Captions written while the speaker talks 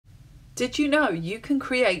Did you know you can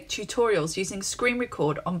create tutorials using screen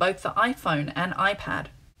record on both the iPhone and iPad?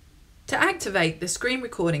 To activate the screen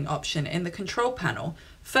recording option in the control panel,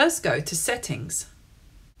 first go to Settings.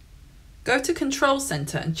 Go to Control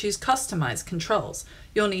Center and choose Customize Controls.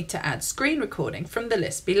 You'll need to add screen recording from the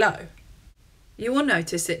list below. You will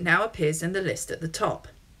notice it now appears in the list at the top.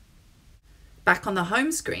 Back on the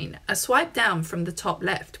home screen, a swipe down from the top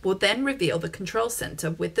left will then reveal the Control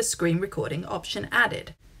Center with the screen recording option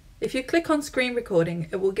added. If you click on screen recording,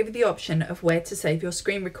 it will give you the option of where to save your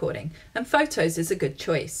screen recording, and photos is a good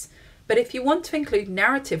choice. But if you want to include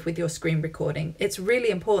narrative with your screen recording, it's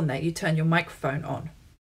really important that you turn your microphone on.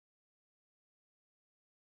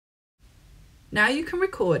 Now you can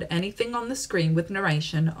record anything on the screen with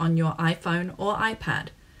narration on your iPhone or iPad.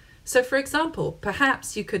 So for example,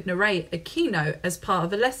 perhaps you could narrate a keynote as part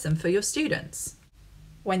of a lesson for your students.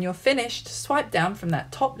 When you're finished, swipe down from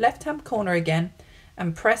that top left-hand corner again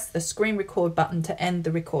and press the screen record button to end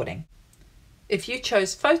the recording. If you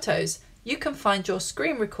chose photos, you can find your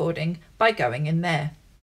screen recording by going in there.